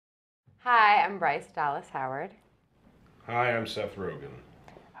Hi, I'm Bryce Dallas Howard. Hi, I'm Seth Rogen.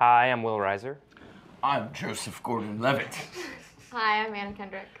 Hi, I'm Will Reiser. I'm Joseph Gordon-Levitt. Hi, I'm Anna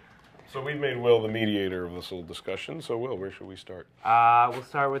Kendrick. So we've made Will the mediator of this little discussion. So Will, where should we start? We'll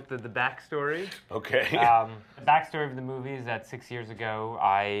start with the backstory. Okay. The backstory of the movie is that 6 years ago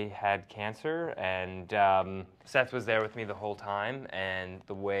I had cancer, and Seth was there with me the whole time, and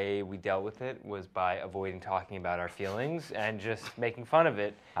the way we dealt with it was by avoiding talking about our feelings and just making fun of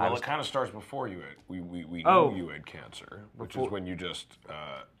it. Well, it kind of starts before you had. We knew you had cancer, which is when you just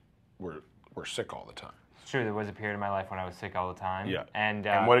were sick all the time. It's true, there was a period in my life when I was sick all the time. Yeah. And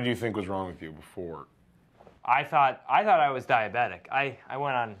what did you think was wrong with you before? I thought I was diabetic. I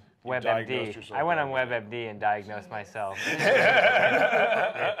went on diagnosed WebMD. yourself I went on diabetic. WebMD and diagnosed myself.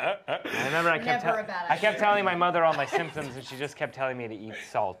 I remember I kept telling my mother all my symptoms, and she just kept telling me to eat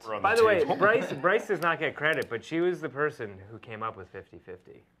salt. By the way, Bryce does not get credit, but she was the person who came up with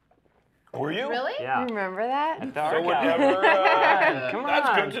 50-50. Were you? Really? Yeah. Remember that? At the So art whenever, Come that's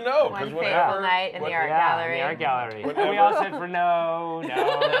on. good to know. One Because fateful night in the art gallery. In the art gallery. Whenever- And we all said for no,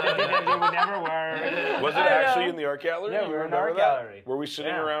 50-50 would never work. Was it actually in the art gallery? Yeah, we You were in the remember art that? gallery. Were we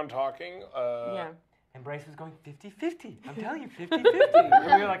sitting Yeah. around talking? Yeah. And Bryce was going 50-50. I'm telling you, 50-50. And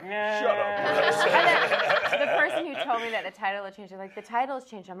we were like, nah. Shut up. And then the person who told me that the title had changed, they're like, the title has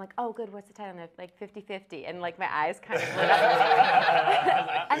changed. I'm like, oh, good, what's the title? And they're like, 50-50. And like my eyes kind of lit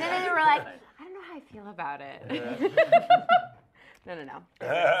up. And then they were like, I don't know how I feel about it. No.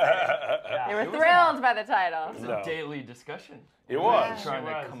 They were thrilled by the title. It's a daily discussion. It was. Trying It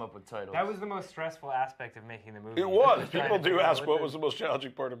to was. come up with titles. That was the most stressful aspect of making the movie. It was. Just trying People to do figure out ask what was the most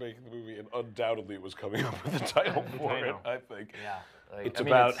challenging part of making the movie, and undoubtedly it was coming up with the title The for it, title. I think. Yeah. Like, It's I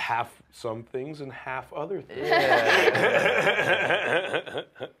mean, about half some things and half other things.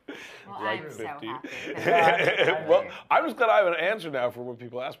 Well, Like I'm so 50. happy. Well, I'm just glad I have an answer now for when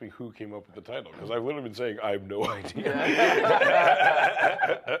people ask me who came up with the title, because I've literally been saying I have no idea.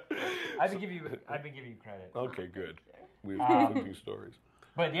 I've been giving you credit. Okay, good. We have new stories.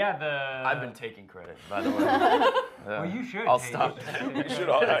 But yeah, I've been taking credit, by the way. Well, you should. I'll take stop. You should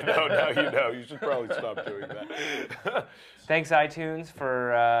all. I know. Now you know. You should probably stop doing that. Thanks, iTunes,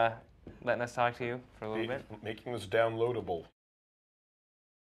 for letting us talk to you for a little bit. Making this downloadable.